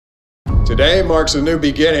Today marks a new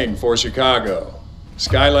beginning for Chicago.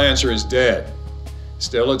 Skylancer is dead.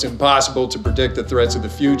 Still, it's impossible to predict the threats of the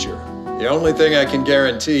future. The only thing I can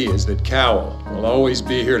guarantee is that C.O.W.L will always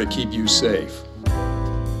be here to keep you safe.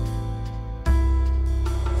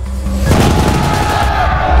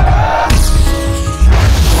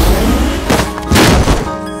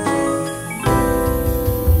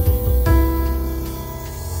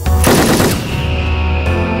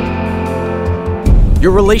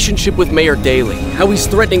 Your relationship with Mayor Daley, how he's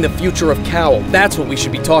threatening the future of C.O.W.L, that's what we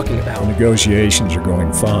should be talking about. The negotiations are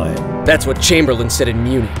going fine. That's what Chamberlain said in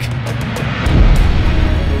Munich.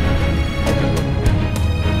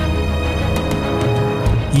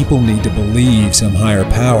 People need to believe some higher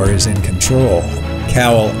power is in control.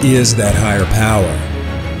 C.O.W.L is that higher power.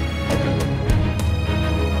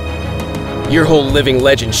 Your whole living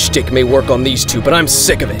legend shtick may work on these two, but I'm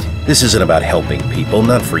sick of it. This isn't about helping people,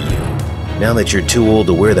 not for you. Now that you're too old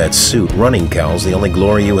to wear that suit, running C.O.W.L's the only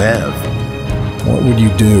glory you have. What would you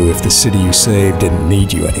do if the city you saved didn't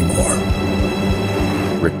need you anymore?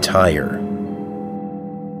 Retire.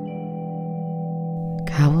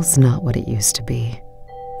 C.O.W.L's not what it used to be.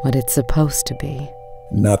 What it's supposed to be.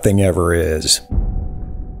 Nothing ever is.